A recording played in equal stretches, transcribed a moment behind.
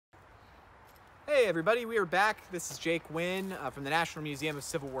Hey everybody, we are back. This is Jake Wynn from the National Museum of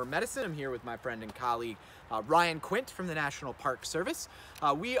Civil War Medicine. I'm here with my friend and colleague Ryan Quint from the National Park Service.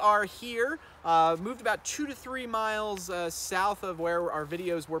 We are here, moved about 2 to 3 miles south of where our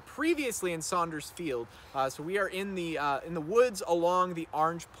videos were previously in Saunders Field. So we are in the woods along the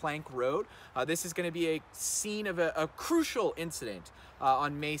Orange Plank Road. This is going to be a scene of a crucial incident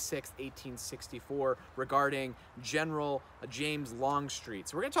on May 6th, 1864, regarding General James Longstreet.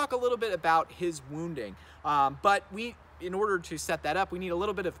 So we're going to talk a little bit about his wounding, but in order to set that up, we need a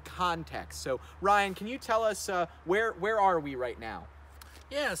little bit of context. So Ryan, can you tell us where are we right now?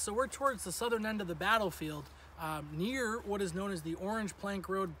 Yeah, so we're towards the southern end of the battlefield, near what is known as the Orange Plank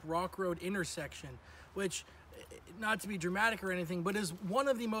Road Brock Road intersection, which, not to be dramatic or anything, but is one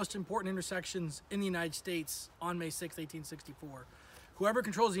of the most important intersections in the United States on May 6, 1864. Whoever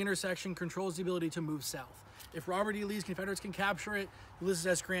controls the intersection controls the ability to move south. If Robert E. Lee's Confederates can capture it, Ulysses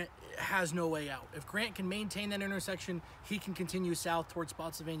S. Grant has no way out. If Grant can maintain that intersection, he can continue south towards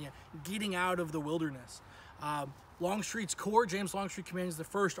Spotsylvania, getting out of the wilderness. Longstreet's Corps, James Longstreet commands the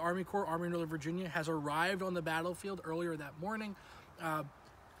 1st Army Corps, Army of Northern Virginia, has arrived on the battlefield earlier that morning.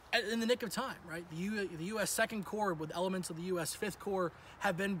 In the nick of time, right? The U.S. 2nd Corps with elements of the U.S. 5th Corps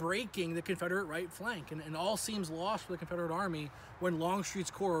have been breaking the Confederate right flank, and all seems lost for the Confederate Army when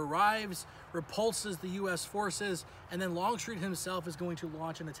Longstreet's Corps arrives, repulses the U.S. forces, and then Longstreet himself is going to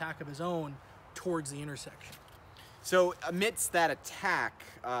launch an attack of his own towards the intersection. So amidst that attack,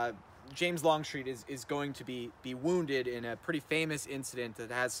 James Longstreet is going to be wounded in a pretty famous incident that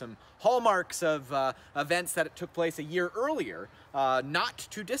has some hallmarks of events that took place a year earlier, not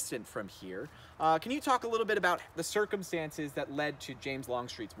too distant from here. Can you talk a little bit about the circumstances that led to James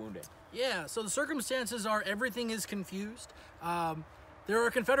Longstreet's wounding? Yeah, so the circumstances are everything is confused. There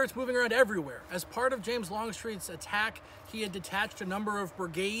are Confederates moving around everywhere. As part of James Longstreet's attack, he had detached a number of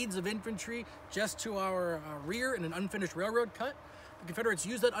brigades of infantry just to our rear in an unfinished railroad cut. The Confederates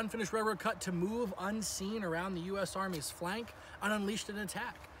used that unfinished railroad cut to move unseen around the U.S. Army's flank and unleashed an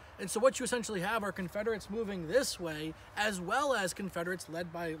attack. And so what you essentially have are Confederates moving this way, as well as Confederates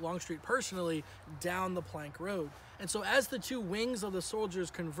led by Longstreet personally down the Plank Road. And so as the two wings of the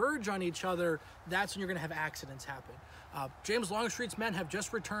soldiers converge on each other, that's when you're going to have accidents happen. James Longstreet's men have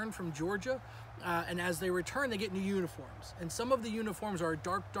just returned from Georgia, and as they return, they get new uniforms. And some of the uniforms are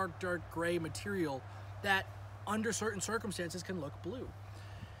dark gray material that under certain circumstances can look blue.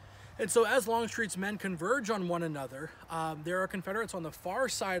 And so as Longstreet's men converge on one another, there are Confederates on the far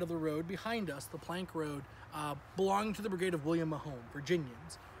side of the road behind us, the Plank Road, belonging to the brigade of William Mahone,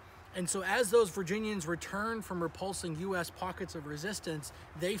 Virginians. And so as those Virginians return from repulsing U.S. pockets of resistance,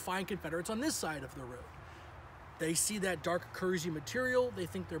 they find Confederates on this side of the road. They see that dark kersey material, they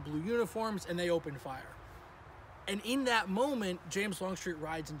think they're blue uniforms, and they open fire. And in that moment, James Longstreet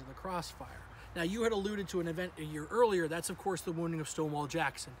rides into the crossfire. Now, you had alluded to an event a year earlier. That's, of course, the wounding of Stonewall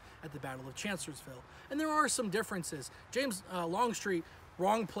Jackson at the Battle of Chancellorsville. And there are some differences. James Longstreet,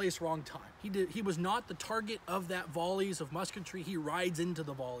 wrong place, wrong time. He was not the target of that volleys of musketry. He rides into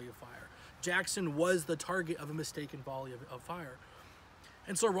the volley of fire. Jackson was the target of a mistaken volley of fire.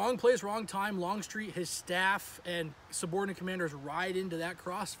 And so wrong place, wrong time. Longstreet, his staff, and subordinate commanders ride into that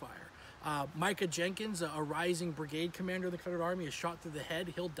crossfire. Micah Jenkins, a rising brigade commander of the Confederate Army, is shot through the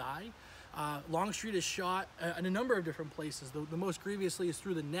head. He'll die. Longstreet is shot in a number of different places. The most grievously is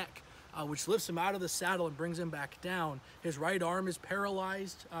through the neck, which lifts him out of the saddle and brings him back down. His right arm is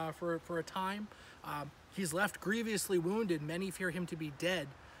paralyzed for a time. He's left grievously wounded. Many fear him to be dead.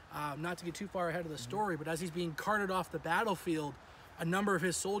 Not to get too far ahead of the story, but as he's being carted off the battlefield, a number of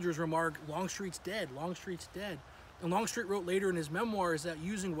his soldiers remark, "Longstreet's dead, Longstreet's dead." And Longstreet wrote later in his memoirs that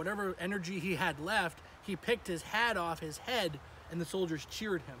using whatever energy he had left, he picked his hat off his head and the soldiers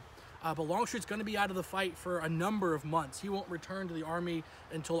cheered him. But Longstreet's going to be out of the fight for a number of months. He won't return to the Army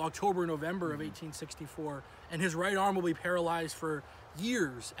until October, November of 1864, and his right arm will be paralyzed for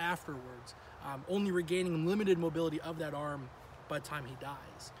years afterwards, only regaining limited mobility of that arm by the time he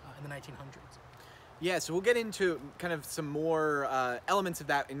dies in the 1900s. Yeah, so we'll get into kind of some more elements of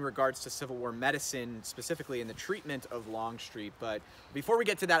that in regards to Civil War medicine, specifically in the treatment of Longstreet. But before we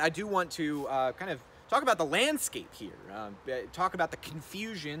get to that, I do want to kind of talk about the landscape here. Talk about the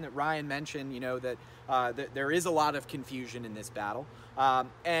confusion that Ryan mentioned, that there is a lot of confusion in this battle.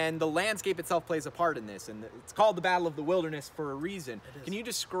 And the landscape itself plays a part in this. And it's called the Battle of the Wilderness for a reason. Can you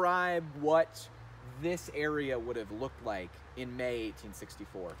describe what this area would have looked like in May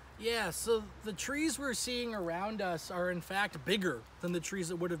 1864? Yeah, so the trees we're seeing around us are in fact bigger than the trees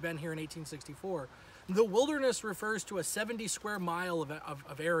that would have been here in 1864. The wilderness refers to a 70 square mile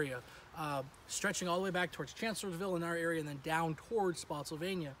of area, stretching all the way back towards Chancellorsville in our area and then down towards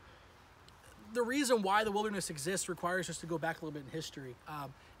Spotsylvania. the reason why the wilderness exists requires us to go back a little bit in history.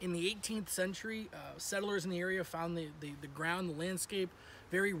 In the 18th century, settlers in the area found the ground, the landscape,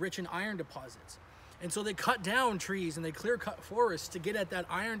 very rich in iron deposits. And so they cut down trees and they clear cut forests to get at that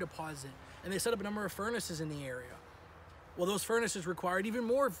iron deposit. And they set up a number of furnaces in the area. Well, those furnaces required even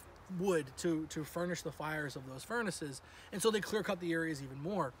more wood to furnish the fires of those furnaces. And so they clear cut the areas even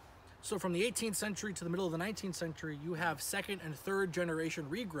more. So from the 18th century to the middle of the 19th century, you have second and third generation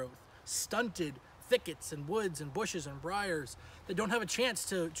regrowth, stunted thickets and woods and bushes and briars that don't have a chance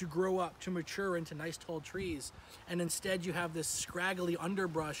to grow up, to mature into nice tall trees. And instead you have this scraggly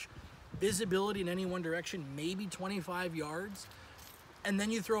underbrush, visibility in any one direction, maybe 25 yards. And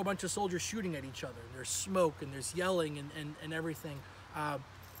then you throw a bunch of soldiers shooting at each other. There's smoke and there's yelling and everything.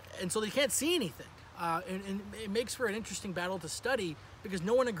 And so they can't see anything. And it makes for an interesting battle to study because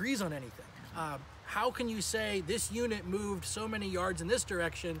no one agrees on anything. How can you say this unit moved so many yards in this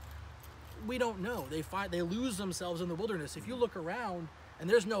direction? We don't know. They lose themselves in the wilderness. If you look around and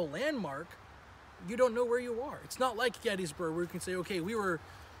there's no landmark, you don't know where you are. It's not like Gettysburg where you can say, okay, we were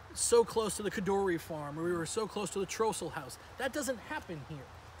so close to the Kadoorie farm, or we were so close to the Trossel house. That doesn't happen here.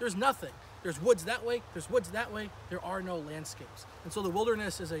 There's nothing. There's woods that way, there's woods that way, there are no landscapes. And so the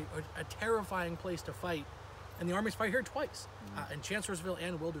wilderness is a terrifying place to fight, and the armies fight here twice, in Chancellorsville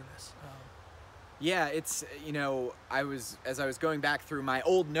and Wilderness. Yeah, it's, you know, as I was going back through my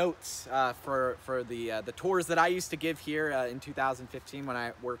old notes for the tours that I used to give here in 2015 when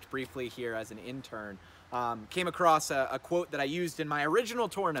I worked briefly here as an intern, came across a quote that I used in my original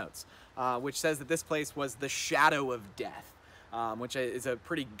tour notes, which says that this place was the shadow of death, which is a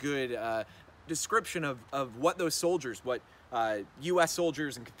pretty good description of what those soldiers, what U.S.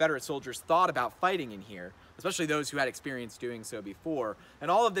 soldiers and Confederate soldiers thought about fighting in here, especially those who had experience doing so before. And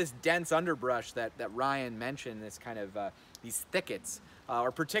all of this dense underbrush that Ryan mentioned, this kind of these thickets,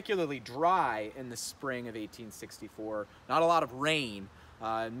 are particularly dry in the spring of 1864. Not a lot of rain.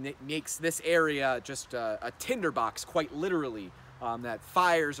 Makes this area just a tinderbox, quite literally, that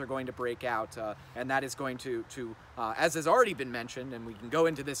fires are going to break out, and that is going to as has already been mentioned, and we can go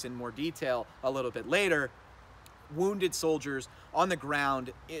into this in more detail a little bit later, wounded soldiers on the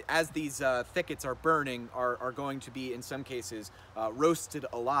ground as these thickets are burning are going to be, in some cases, roasted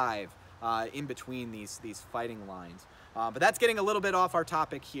alive in between these fighting lines. But that's getting a little bit off our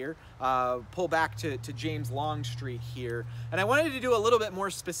topic here. Pull back to James Longstreet here. And I wanted to do a little bit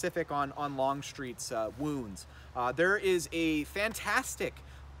more specific on Longstreet's wounds. There is a fantastic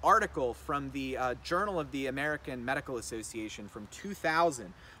article from the Journal of the American Medical Association from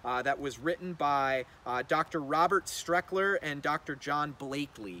 2000 that was written by Dr. Robert Streckler and Dr. John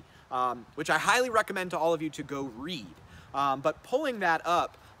Blakely, which I highly recommend to all of you to go read. But pulling that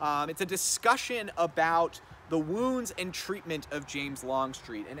up, it's a discussion about the wounds and treatment of James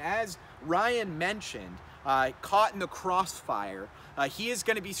Longstreet. And as Ryan mentioned, caught in the crossfire, he is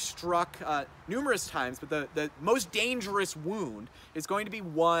going to be struck numerous times, but the most dangerous wound is going to be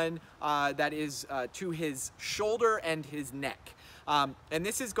one that is to his shoulder and his neck. And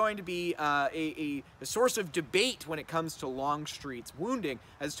this is going to be a source of debate when it comes to Longstreet's wounding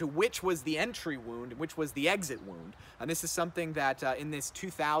as to which was the entry wound and which was the exit wound. And this is something that in this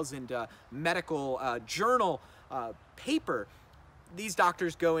 2000 medical journal paper, these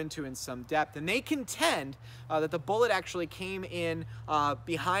doctors go into in some depth, and they contend that the bullet actually came in from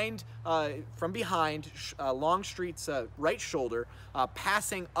behind Longstreet's right shoulder,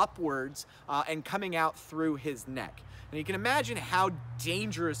 passing upwards and coming out through his neck. And you can imagine how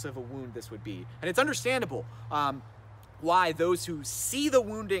dangerous of a wound this would be. And it's understandable why those who see the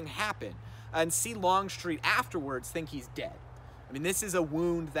wounding happen and see Longstreet afterwards think he's dead. I mean, this is a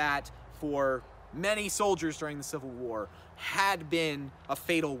wound that for many soldiers during the Civil War had been a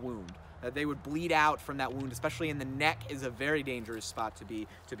fatal wound. They would bleed out from that wound, especially in the neck is a very dangerous spot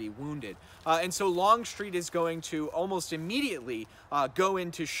to be wounded. And so Longstreet is going to almost immediately go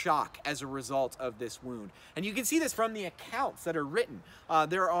into shock as a result of this wound. And you can see this from the accounts that are written.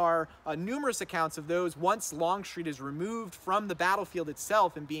 There are numerous accounts of those once Longstreet is removed from the battlefield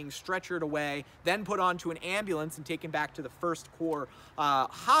itself and being stretchered away, then put onto an ambulance and taken back to the 1st Corps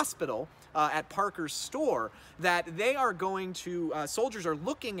hospital at Parker's store, that they are going to, soldiers are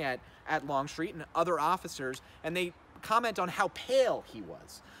looking at Longstreet and other officers, and they comment on how pale he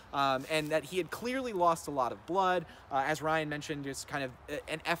was, and that he had clearly lost a lot of blood. As Ryan mentioned, just kind of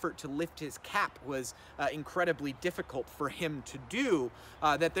an effort to lift his cap was incredibly difficult for him to do,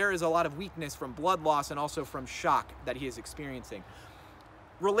 that there is a lot of weakness from blood loss and also from shock that he is experiencing.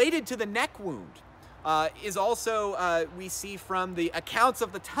 Related to the neck wound is also, we see from the accounts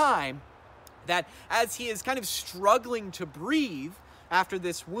of the time, that as he is kind of struggling to breathe, after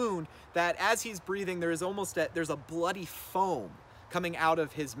this wound that as he's breathing, there's a bloody foam coming out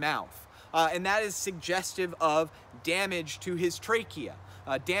of his mouth. And that is suggestive of damage to his trachea,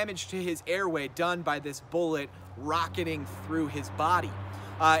 damage to his airway done by this bullet rocketing through his body.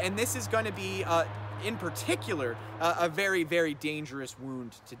 And this is going to be, in particular, a very, very dangerous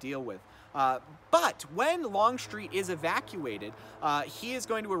wound to deal with. But when Longstreet is evacuated, he is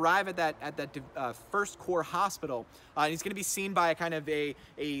going to arrive at that First Corps hospital. And he's going to be seen by a kind of a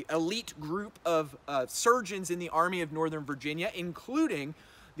elite group of surgeons in the Army of Northern Virginia, including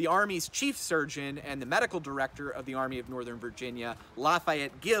the Army's chief surgeon and the medical director of the Army of Northern Virginia.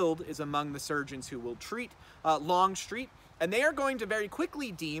 Lafayette Guild is among the surgeons who will treat Longstreet. And they are going to very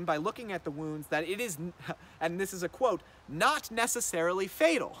quickly deem, by looking at the wounds, that it is, and this is a quote, not necessarily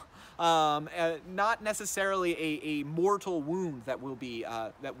fatal. Not necessarily a mortal wound that will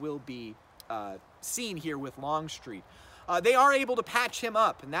be seen here with Longstreet. They are able to patch him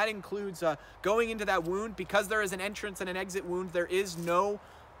up, and that includes going into that wound. Because there is an entrance and an exit wound, there is no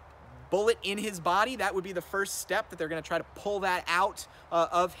bullet in his body. That would be the first step, that they're going to try to pull that out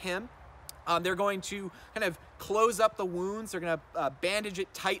of him. They're going to kind of close up the wounds. They're going to bandage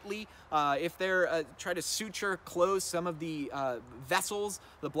it tightly. If they're try to suture, close some of the vessels,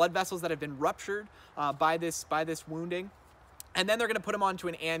 the blood vessels that have been ruptured by this wounding. And then they're going to put him onto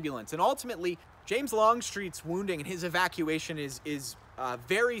an ambulance. And ultimately, James Longstreet's wounding and his evacuation is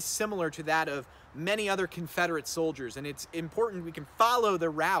very similar to that of many other Confederate soldiers, and it's important we can follow the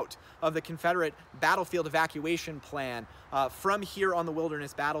route of the Confederate battlefield evacuation plan from here on the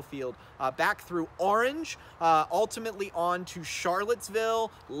Wilderness Battlefield back through Orange, ultimately on to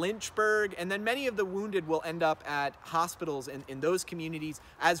Charlottesville, Lynchburg, and then many of the wounded will end up at hospitals in those communities,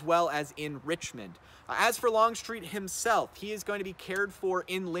 as well as in Richmond. As for Longstreet himself, he is going to be cared for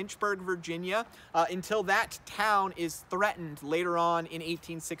in Lynchburg, Virginia, until that town is threatened later on in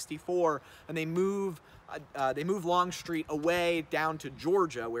 1864, and they move Longstreet away down to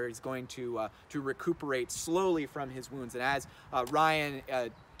Georgia, where he's going to recuperate slowly from his wounds. And as Ryan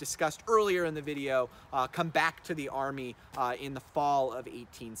discussed earlier in the video, come back to the Army in the fall of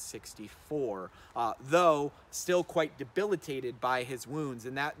 1864, though still quite debilitated by his wounds.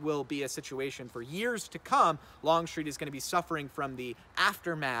 And that will be a situation for years to come. Longstreet is going to be suffering from the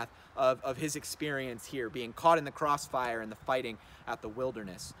aftermath of his experience here, being caught in the crossfire and the fighting at the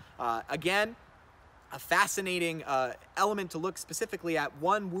Wilderness. Again, a fascinating element to look specifically at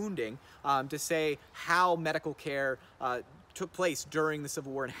one wounding to say how medical care took place during the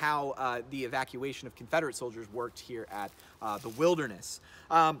Civil War and how the evacuation of Confederate soldiers worked here at the Wilderness.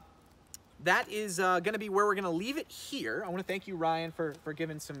 That is going to be where we're going to leave it here. I want to thank you, Ryan, for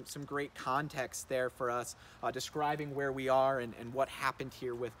giving some great context there for us, describing where we are and what happened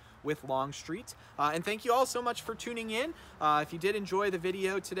here with Longstreet. And thank you all so much for tuning in. If you did enjoy the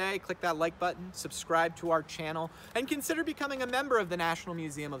video today, click that like button, subscribe to our channel, and consider becoming a member of the National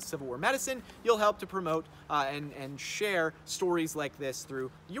Museum of Civil War Medicine. You'll help to promote and share stories like this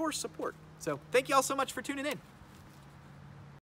through your support. So thank you all so much for tuning in.